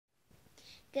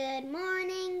Good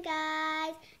morning,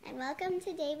 guys, and welcome to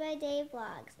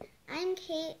DaybyDayVlogs. I'm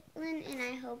Caitlin, and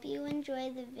I hope you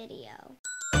enjoy the video.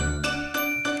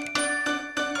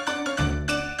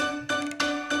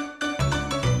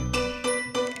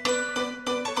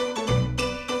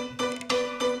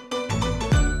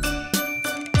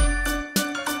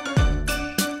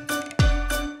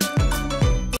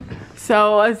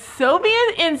 So Sophie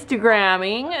is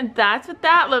Instagramming, and that's what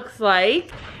that looks like.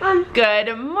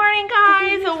 Good morning,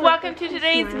 guys. Welcome to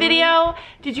today's video.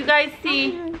 Did you guys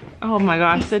see? Oh my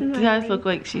gosh, that does look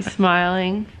like she's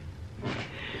smiling.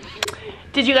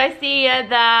 Did you guys see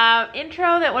the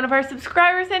intro that one of our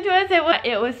subscribers sent to us?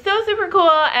 It was so super cool,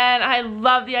 and I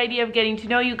love the idea of getting to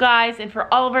know you guys and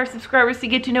for all of our subscribers to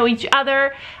get to know each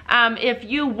other. If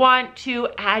you want to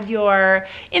add your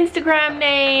Instagram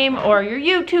name or your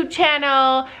YouTube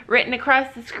channel written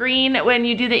across the screen when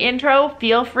you do the intro,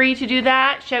 feel free to do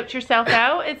that. Shout yourself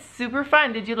out. It's super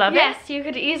fun. Did you love it? Yes, you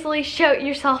could easily shout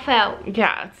yourself out.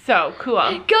 Yeah, so cool.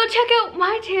 Go check out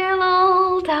my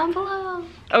channel down below.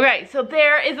 Okay, so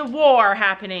there is a war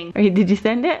happening. Did you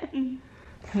send it?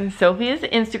 Mm-hmm. Sophie is an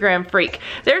Instagram freak.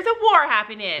 There's a war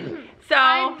happening. So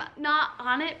I'm not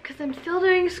on it because I'm still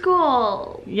doing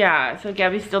school. Yeah, so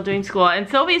Gabby's still doing school, and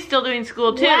Sophie's still doing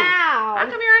school too. Wow. How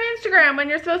come you're on Instagram when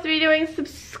you're supposed to be doing some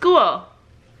school? All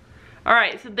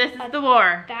right, so this is the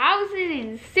war.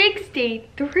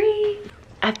 1,063.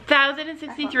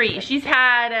 1,063. She's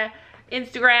had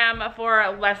Instagram for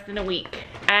less than a week,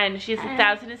 and she has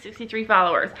 1,063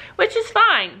 followers, which is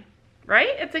fine,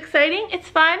 right? It's exciting, it's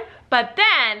fun, but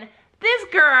then this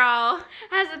girl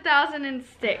has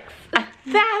 1,006.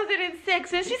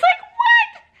 1,006, and she's like,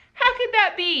 what? How could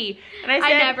that be? And I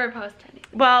said, I never post anything.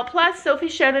 Well, plus Sophie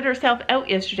shouted herself out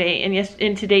yesterday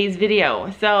in today's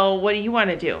video. So what do you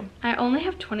want to do? I only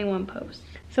have 21 posts.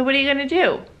 So what are you gonna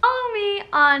do? Follow me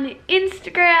on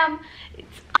Instagram.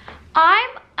 It's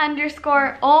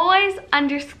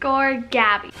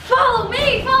I'm_always_Gabby. Follow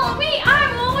me,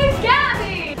 I'm always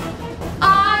Gabby.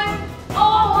 I'm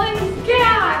always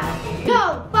Gabby.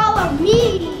 No, follow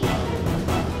me!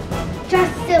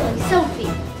 Just silly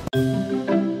Sophie.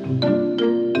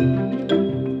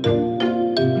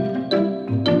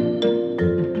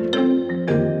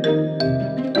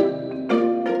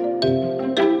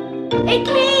 It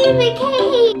came!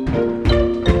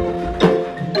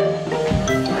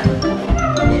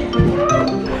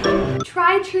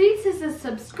 Try Treats is a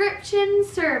subscription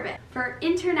service for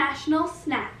international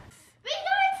snacks. We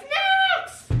got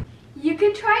snacks! You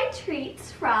can try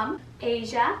treats from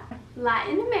Asia,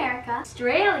 Latin America,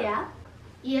 Australia,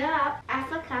 Europe,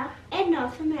 Africa, and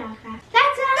North America.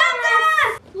 That's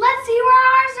us! Let's see where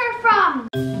ours are from.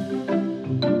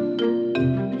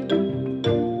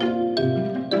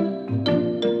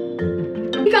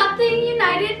 We got the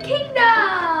United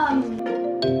Kingdom.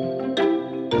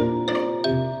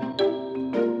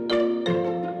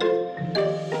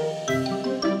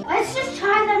 Let's just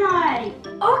try them already.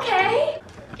 Okay,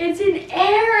 it's an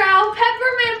Aero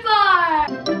Peppermint Bar.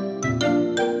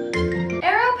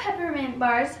 Aero Peppermint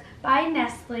Bars by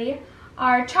Nestle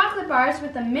are chocolate bars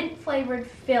with a mint flavored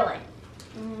filling.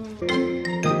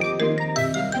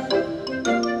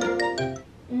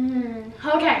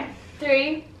 Okay,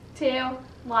 3, 2,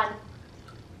 1.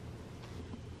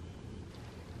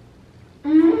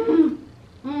 Oh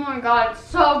my god, it's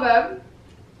so good.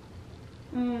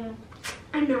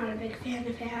 I'm not a big fan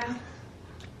of Arrow.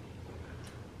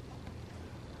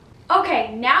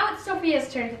 Okay, now it's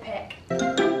Sophia's turn to pick.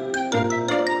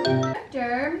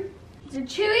 It's a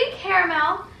chewy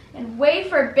caramel and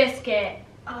wafer biscuit.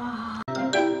 Oh,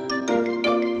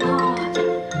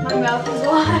 my mouth is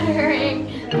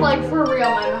watering. Like, for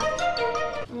real, my mouth.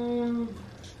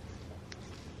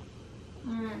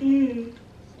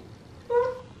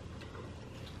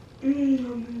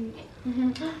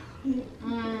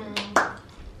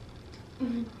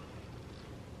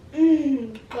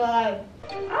 Good.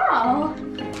 Oh,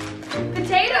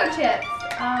 potato chips.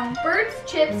 Bird's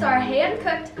chips are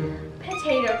hand-cooked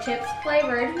potato chips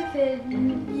flavored with a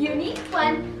unique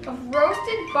blend of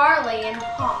roasted barley and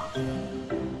hops.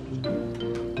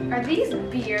 Are these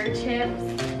beer chips?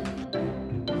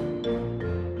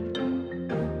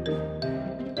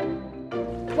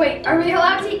 Wait, are we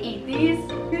allowed to eat these?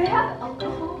 Do they have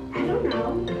alcohol? I don't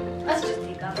know. Let's just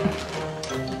eat them.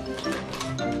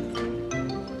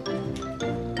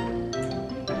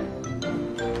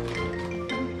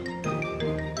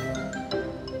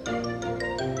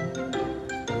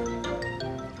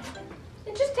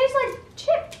 It just tastes like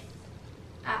chips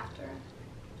after.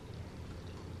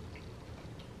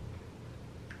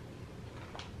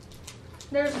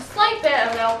 There's a slight bit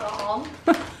of alcohol.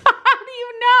 How do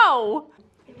you No!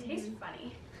 It tastes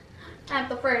funny. At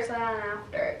the first and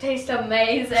after. It tastes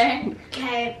amazing.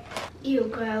 Okay, you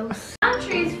gross.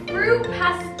 Country's Fruit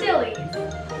Pastilles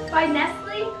by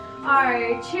Nestle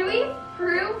are chewy,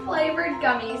 fruit-flavored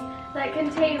gummies that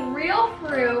contain real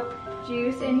fruit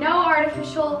juice and no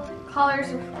artificial colors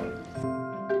or flavors.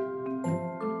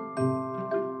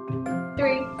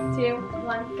 3, 2,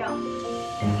 1, go.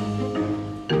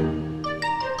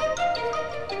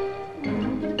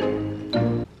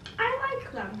 I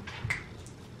like them.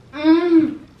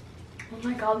 Mmm. Oh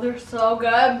my god, they're so good.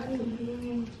 I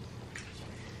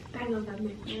love them.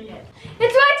 It.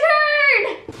 It's my turn!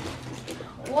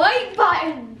 White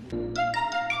button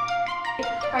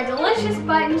are delicious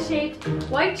button-shaped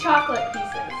white chocolate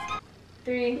pieces.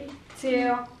 3,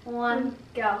 2, 1,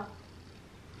 go.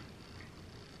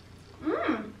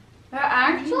 Mmm, they're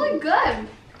actually good.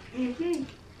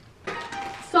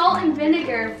 Salt and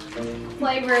vinegar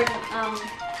flavored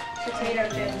potato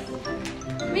chips.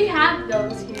 We have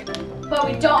those here, but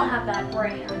we don't have that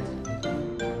brand.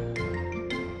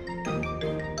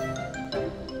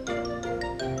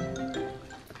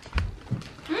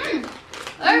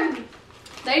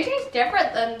 They taste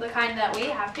different than the kind that we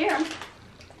have here.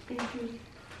 You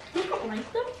don't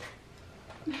like them?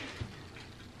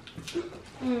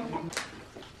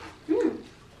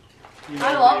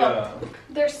 I love them.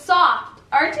 They're soft.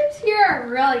 Our chips here are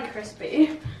really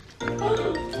crispy.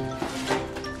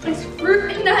 It's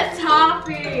fruit and nut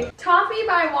toffee. Toffee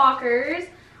by Walkers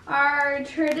are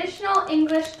traditional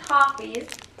English toffees.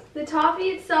 The toffee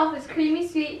itself is creamy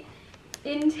sweet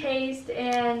in taste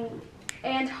and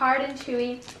hard and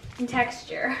chewy in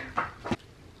texture.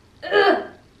 Ugh.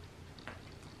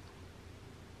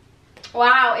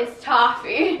 Wow, it's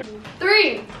toffee.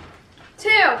 3, 2,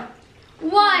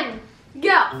 1,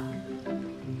 go.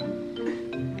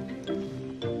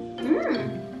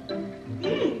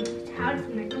 It's hard for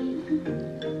me.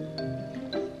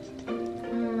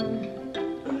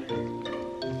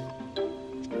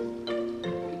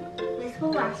 This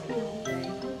will last me all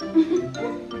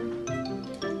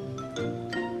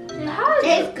day.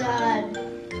 It's good.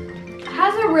 It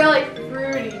has a really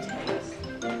fruity taste.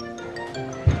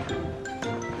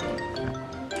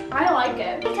 I like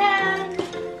it.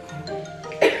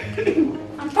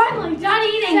 I'm finally done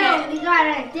eating it. So we got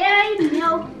a dairy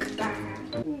milk bar.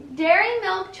 Dairy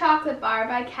Milk Chocolate Bar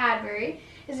by Cadbury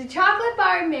is a chocolate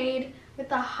bar made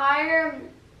with a higher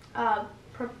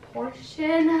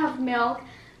proportion of milk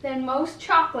than most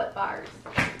chocolate bars.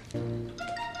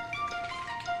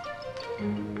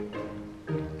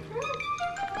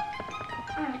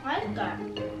 I like that.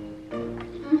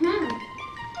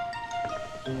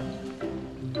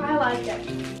 I like it.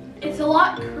 It's a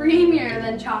lot creamier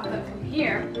than chocolate from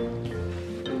here.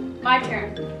 My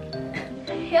turn.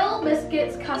 Hill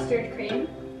Biscuits Custard Cream,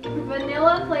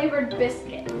 vanilla flavored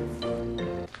biscuits,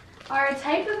 are a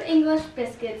type of English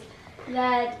biscuits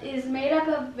that is made up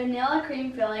of vanilla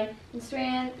cream filling and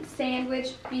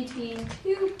sandwiched between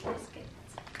 2 biscuits.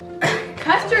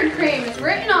 Custard cream is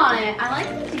written on it. I like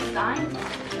the design.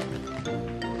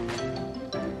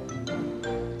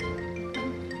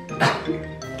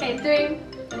 Okay, 3,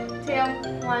 2,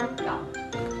 1, go.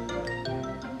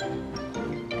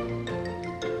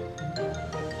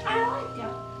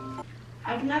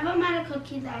 I've never met a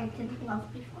cookie that I didn't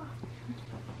love before.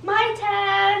 My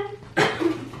turn!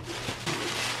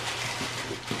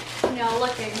 No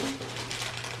looking.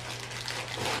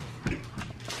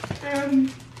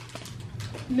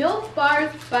 Milk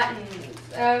Bar Buttons.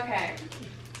 Okay.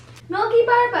 Milky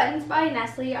Bar Buttons by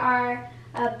Nestle are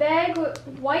a bag with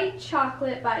white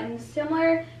chocolate buttons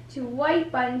similar to white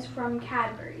buttons from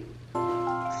Cadbury.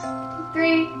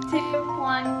 3, 2,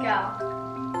 1, go.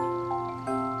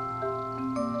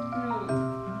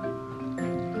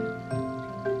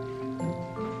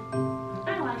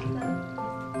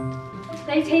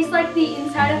 They taste like the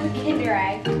inside of a Kinder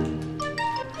Egg.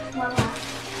 One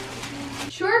last.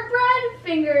 Shortbread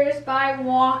Fingers by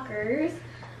Walkers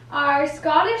are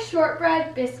Scottish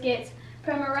shortbread biscuits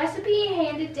from a recipe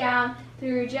handed down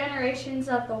through generations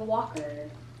of the Walker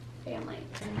family.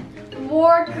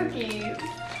 More cookies.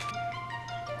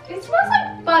 It smells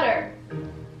like butter.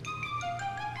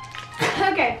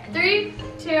 Okay, 3,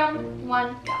 2,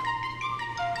 1, go.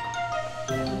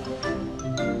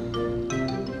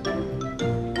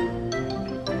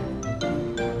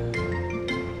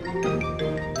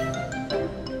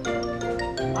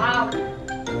 Wow.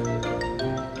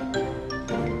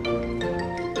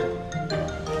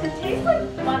 It tastes like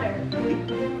butter. I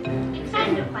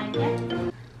kind of like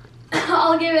it.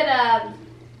 I'll give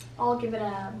it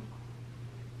a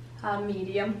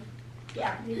medium.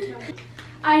 Yeah, me too.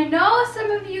 I know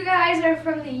some of you guys are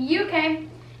from the UK,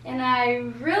 and I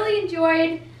really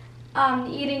enjoyed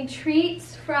eating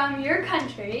treats from your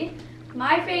country.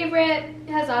 My favorite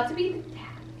has got to be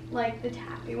the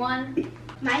taffy one.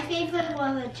 My favorite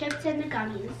were the chips and the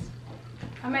gummies,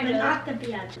 but not the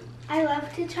beers. I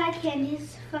love to try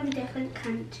candies from different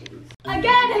countries. Again,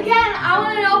 I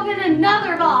want to open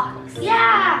another box.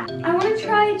 Yeah! I want to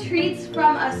try treats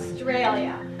from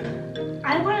Australia.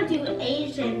 I want to do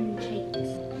Asian treats.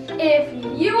 If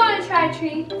you want to try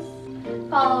treats,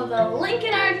 follow the link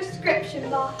in our description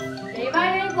box,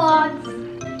 DaybyDayVlogs,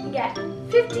 to get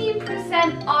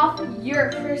 15% off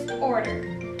your first order.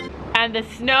 And the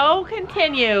snow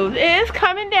continues. It is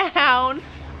coming down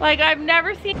like I've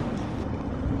never seen.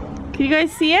 Can you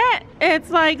guys see it? It's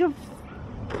like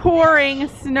pouring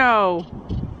snow.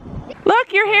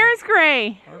 Look, your hair is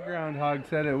gray. Our groundhog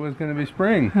said it was going to be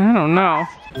spring. I don't know.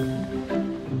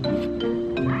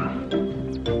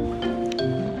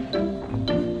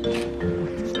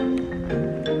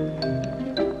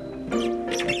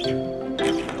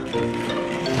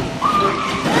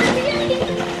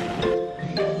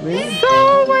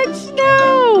 So much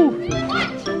snow!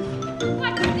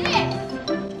 What's this?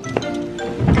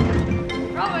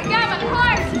 Oh my god, my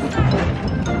horse!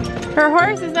 Her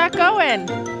horse is not going.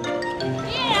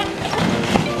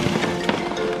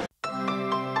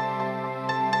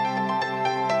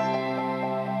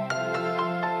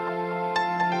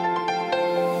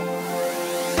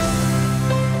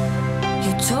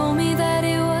 You told me that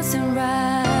it wasn't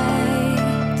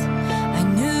right. I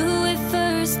knew it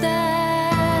first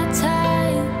that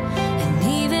time. And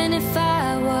even if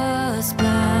I was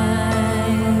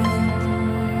blind,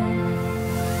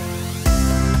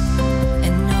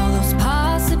 and all those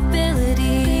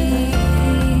possibilities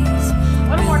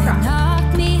really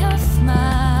knocked me off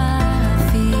my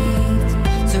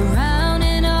feet,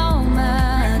 surrounding all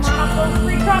my dreams. Red,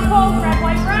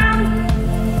 white, brown.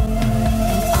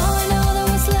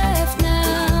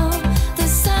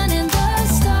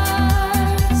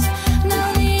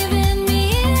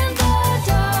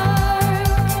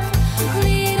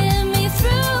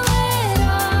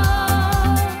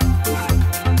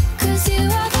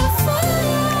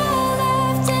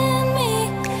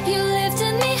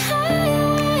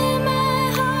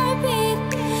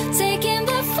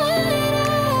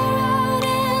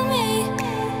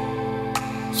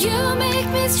 You make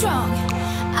me strong.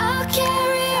 I'll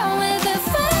carry on with the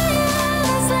fire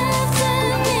that's left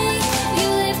in me. You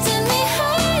lifted me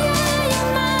higher,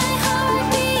 you're my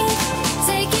heartbeat,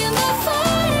 taking the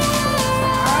fire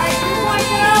out of me.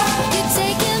 You're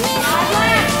taking me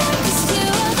higher, 'cause you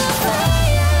are the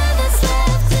fire that's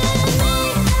left in me.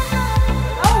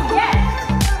 Oh yes!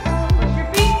 Push your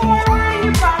feet forward and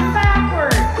your bottom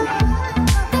backward.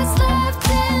 That's left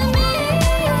in me.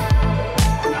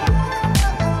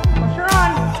 Push her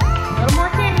on. A little more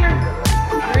finger.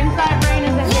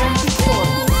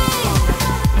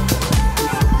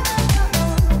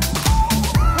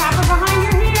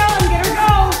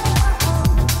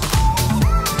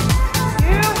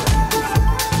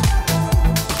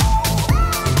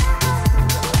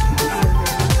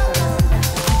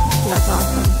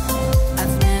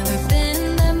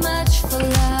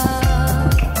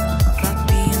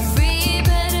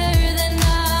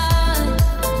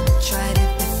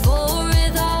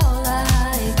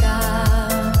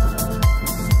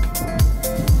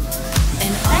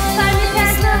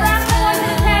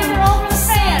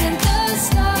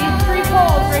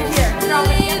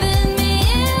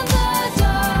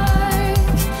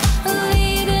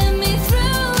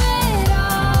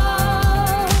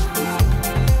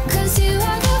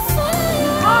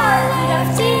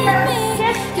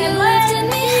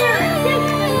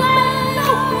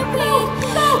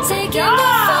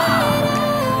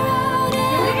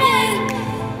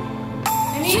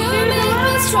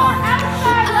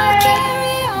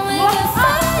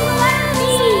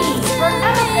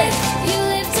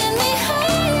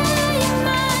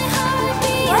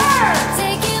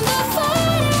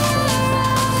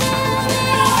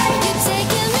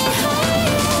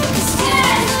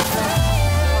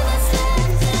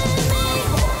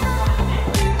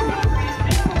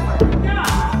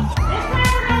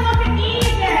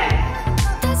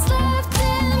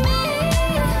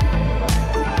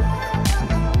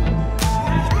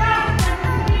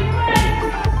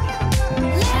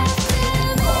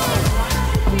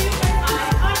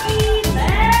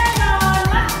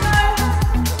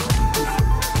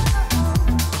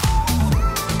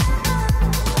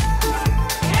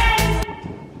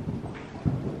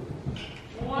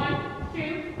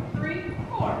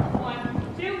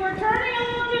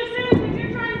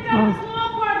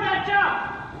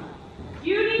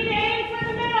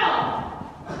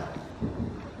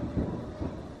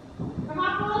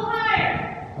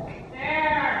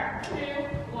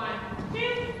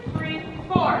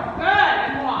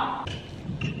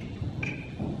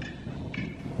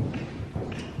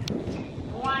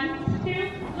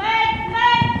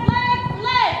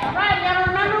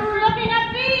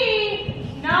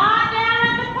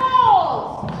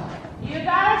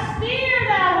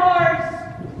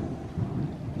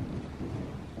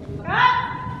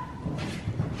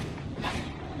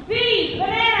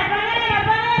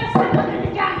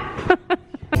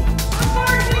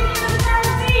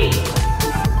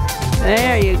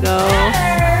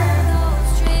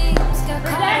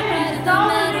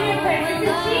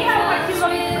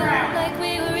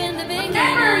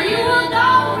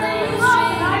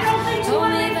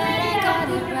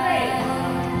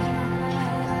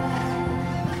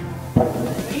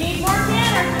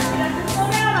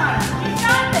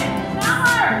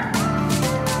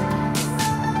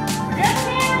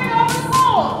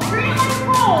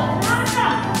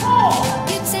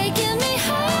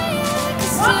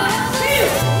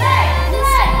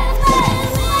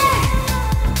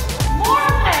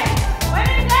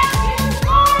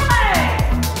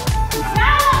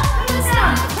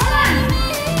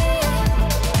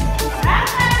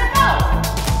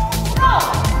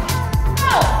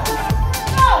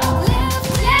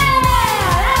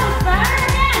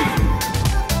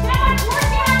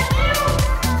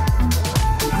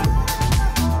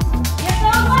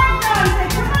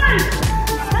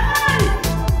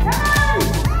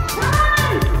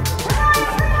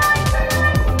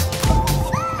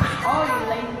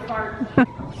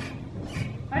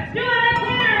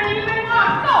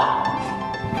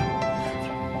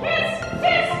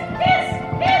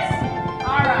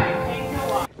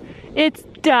 It's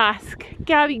dusk.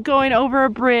 Gabby going over a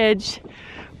bridge.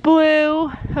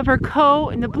 Blue of her coat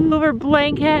and the blue of her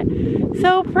blanket.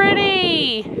 So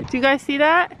pretty. Do you guys see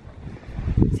that?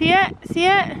 See it? See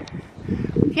it?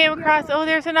 We came across, oh,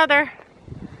 there's another.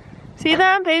 See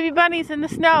them? Baby bunnies in the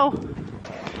snow.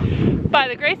 By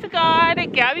the grace of God,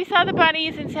 Gabby saw the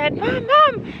bunnies and said, Mom,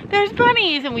 Mom, there's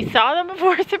bunnies. And we saw them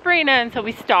before Sabrina, and so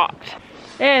we stopped.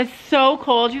 It is so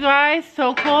cold, you guys.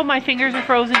 So cold. My fingers are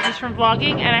frozen just from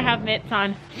vlogging, and I have mitts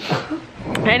on.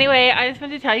 Anyway, I just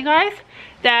wanted to tell you guys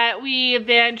that we've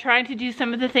been trying to do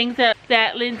some of the things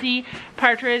that Lindsay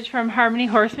Partridge from Harmony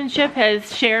Horsemanship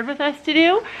has shared with us to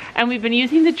do. And we've been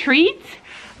using the treats.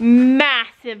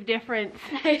 Massive difference.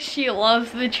 She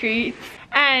loves the treats.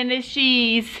 And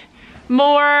she's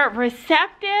more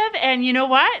receptive. And you know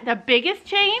what? The biggest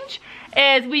change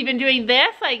is we've been doing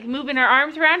this, like moving her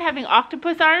arms around, having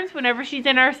octopus arms whenever she's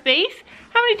in our space.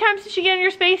 How many times did she get in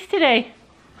your space today?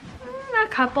 A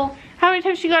couple. How many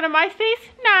times she got in my space?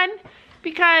 None.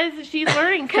 Because she's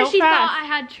learning so fast. Because she thought I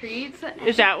had treats.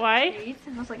 Is that why? Treats,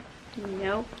 and I was like,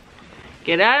 nope.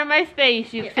 Get out of my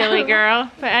space, you silly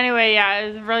girl. But anyway, yeah,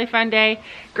 it was a really fun day.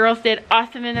 Girls did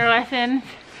awesome in their lessons.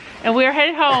 And we're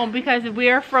headed home because we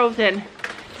are frozen.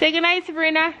 Say goodnight,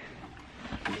 Sabrina.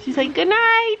 She's like, good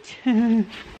night. And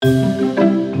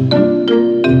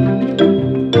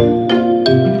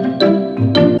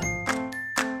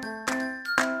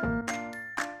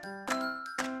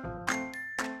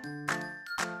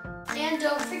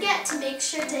don't forget to make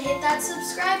sure to hit that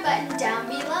subscribe button down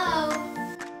below.